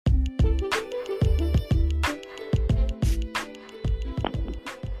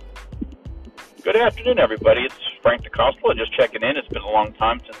Good afternoon, everybody. It's Frank DeCosta, just checking in. It's been a long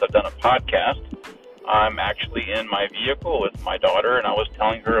time since I've done a podcast. I'm actually in my vehicle with my daughter, and I was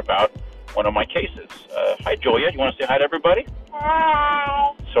telling her about one of my cases. Hi, Julia. You want to say hi to everybody?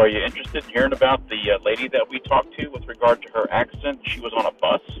 Hi. So are you interested in hearing about the lady that we talked to with regard to her accident? She was on a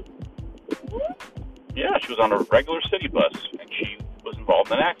bus. Yeah, she was on a regular city bus, and she was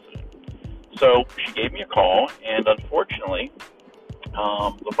involved in an accident. So she gave me a call, and unfortunately,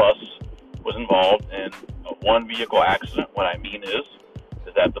 the bus was involved in a one-vehicle accident. What I mean is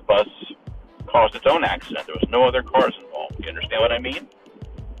that the bus caused its own accident. There was no other cars involved. Do you understand what I mean?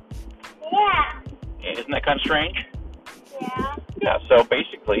 Yeah. Isn't that kind of strange? Yeah. Yeah, so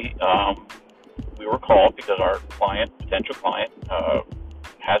basically, we were called because our potential client,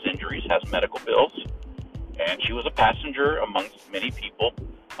 has injuries, has medical bills, and she was a passenger amongst many people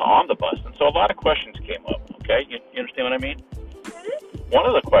on the bus. And so a lot of questions came up, okay? You understand what I mean? One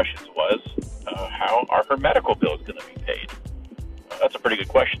of the questions was, how are her medical bills going to be paid? That's a pretty good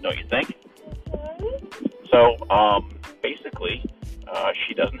question, don't you think? So, basically,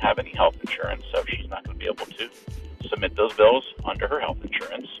 she doesn't have any health insurance, so she's not going to be able to submit those bills under her health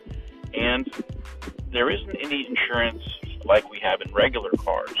insurance. And there isn't any insurance like we have in regular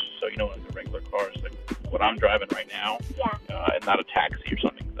cars. So, you know, in the regular cars, like what I'm driving right now, and not a taxi or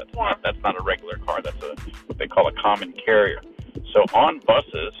something. That's not a regular car. That's what they call a common carrier. So on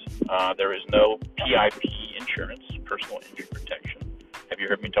buses, there is no PIP insurance, personal injury protection. Have you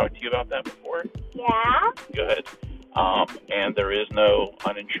heard me talk to you about that before? Yeah. Good. And there is no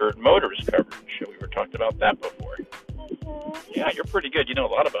uninsured motorist coverage. We were talking about that before. Yeah, you're pretty good. You know a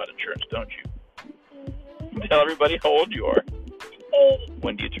lot about insurance, don't you? Tell everybody how old you are. 8.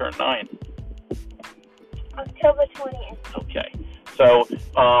 When do you turn 9? October 20th. Okay. So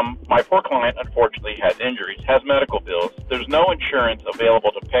my poor client, unfortunately, has injuries, has medical bills. There's no insurance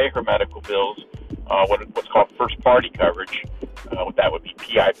available to pay her medical bills, what's called first-party coverage. That would be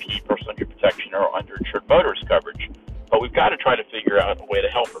PIP, personal injury protection, or underinsured motorist coverage. But we've got to try to figure out a way to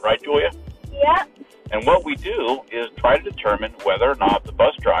help her, right, Julia? Yep. And what we do is try to determine whether or not the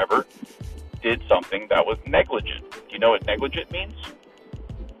bus driver did something that was negligent. Do you know what negligent means?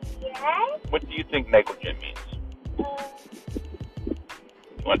 Yes. What do you think negligent means? You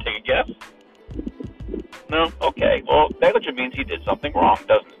want to take a guess? No? Okay. Well, negligent means he did something wrong,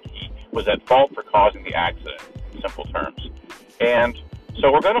 doesn't it? He was at fault for causing the accident, in simple terms. And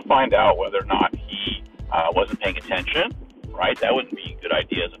so we're going to find out whether or not he wasn't paying attention, right? That wouldn't be a good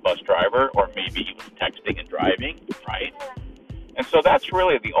idea as a bus driver. Or maybe he was texting and driving, right? And so that's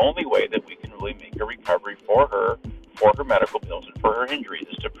really the only way that we can really make a recovery for her medical bills and for her injuries,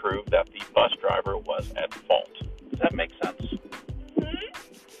 is to prove that the bus driver was at fault. Does that make sense? Is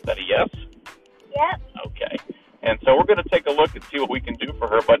that a yes? Yep. Okay. And so we're going to take a look and see what we can do for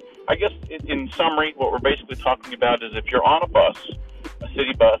her. But I guess in summary, what we're basically talking about is if you're on a bus, a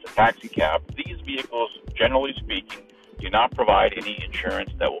city bus, a taxi cab, these vehicles, generally speaking, do not provide any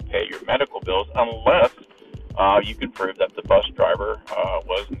insurance that will pay your medical bills unless you can prove that the bus driver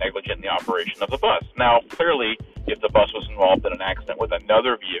was negligent in the operation of the bus. Now, clearly, if the bus was involved in an accident with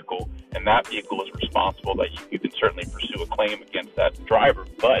another vehicle and that vehicle was responsible, that you can certainly pursue a claim against that driver.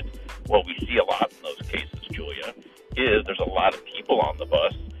 But what we see a lot in those cases, Julia, is there's a lot of people on the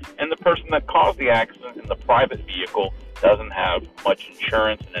bus, and the person that caused the accident in the private vehicle doesn't have much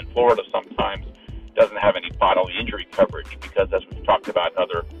insurance, and in Florida sometimes doesn't have any bodily injury coverage because, as we've talked about in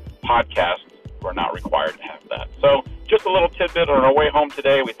other podcasts, we're not required to have that. So just a little tidbit on our way home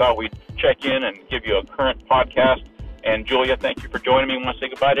today. We thought we'd check in and give you a current podcast. And Julia, thank you for joining me. Want to say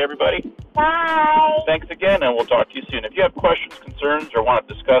goodbye to everybody? Bye. Thanks again, and we'll talk to you soon. If you have questions, concerns, or want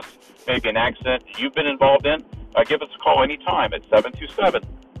to discuss maybe an accident you've been involved in, give us a call anytime at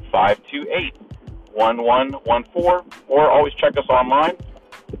 727-528-1114, or always check us online.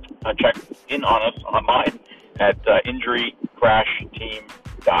 Check in on us online at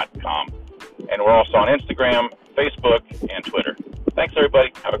injurycrashteam.com. And we're also on Instagram, Facebook, and Twitter. Thanks,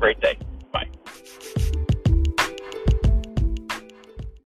 everybody. Have a great day. Bye.